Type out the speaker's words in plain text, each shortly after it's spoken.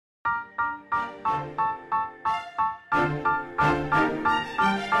Good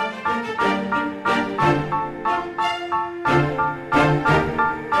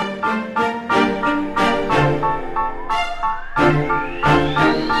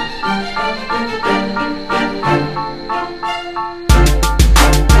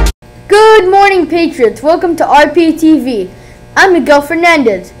morning, Patriots. Welcome to RPTV. I'm Miguel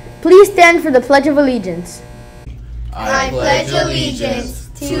Fernandez. Please stand for the Pledge of Allegiance. I pledge allegiance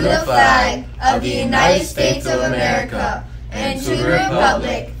to the flag of the United States of America and to the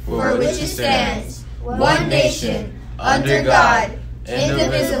republic for which it stands, one nation, under God,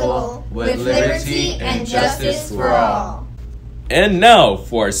 indivisible, with liberty and justice for all. And now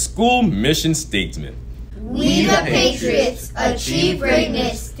for our school mission statement. We the Patriots achieve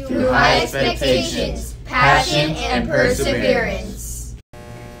greatness through high expectations, passion, and perseverance.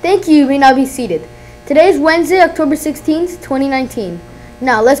 Thank you. You may now be seated. Today is Wednesday, October 16th, 2019.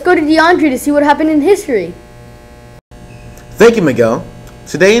 Now, let's go to DeAndre to see what happened in history. Thank you, Miguel.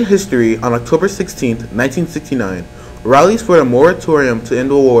 Today in history, on October 16th, 1969, rallies for a moratorium to end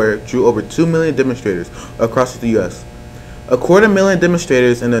the war drew over 2 million demonstrators across the U.S. 250,000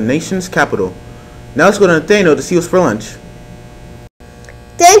 demonstrators in the nation's capital. Now let's go to Nathaniel to see what's for lunch.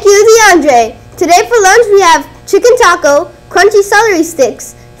 Thank you, DeAndre. Today for lunch we have chicken taco, crunchy celery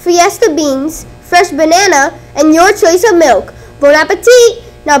sticks, fiesta beans, fresh banana, and your choice of milk. Bon appetit!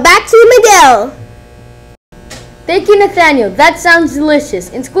 Now back to Miguel. Thank you, Nathaniel. That sounds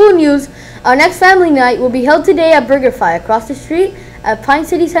delicious. In school news, our next family night will be held today at BurgerFi across the street at Pine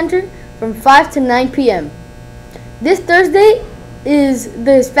City Center from 5 to 9 p.m. This Thursday is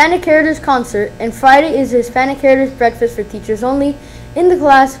the Hispanic Heritage Concert, and Friday is the Hispanic Heritage Breakfast for teachers only in the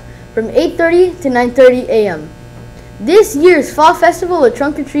class from 8:30 to 9:30 a.m. This year's Fall Festival of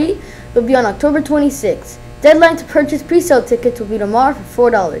Trunk or Treat will be on October 26th. Deadline to purchase pre-sale tickets will be tomorrow for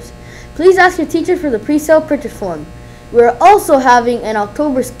 $4. Please ask your teacher for the pre-sale purchase form. We are also having an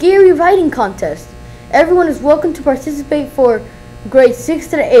October Scary Writing Contest. Everyone is welcome to participate for grades 6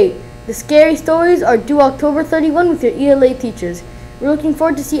 to 8. The scary stories are due October 31 with your ELA teachers. We're looking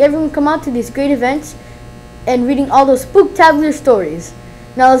forward to see everyone come out to these great events and reading all those spooktacular stories.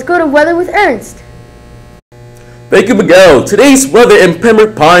 Now let's go to weather with Ernst. Thank you, Miguel. Today's weather in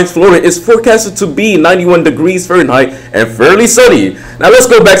Pembroke Pines, Florida is forecasted to be 91 degrees Fahrenheit and fairly sunny. Now let's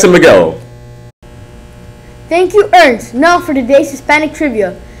go back to Miguel. Thank you, Ernst. Now for today's Hispanic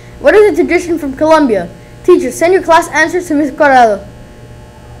trivia. What is the tradition from Colombia? Teachers, send your class answers to Ms. Corrado.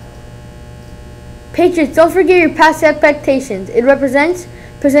 Patriots, don't forget your past expectations. It represents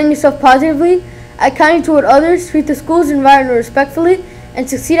present yourself positively, act kindly toward others, treat the school's environment respectfully, and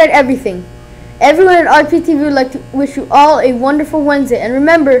succeed at everything. Everyone at RPTV would like to wish you all a wonderful Wednesday. And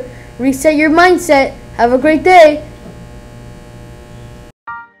remember, reset your mindset. Have a great day.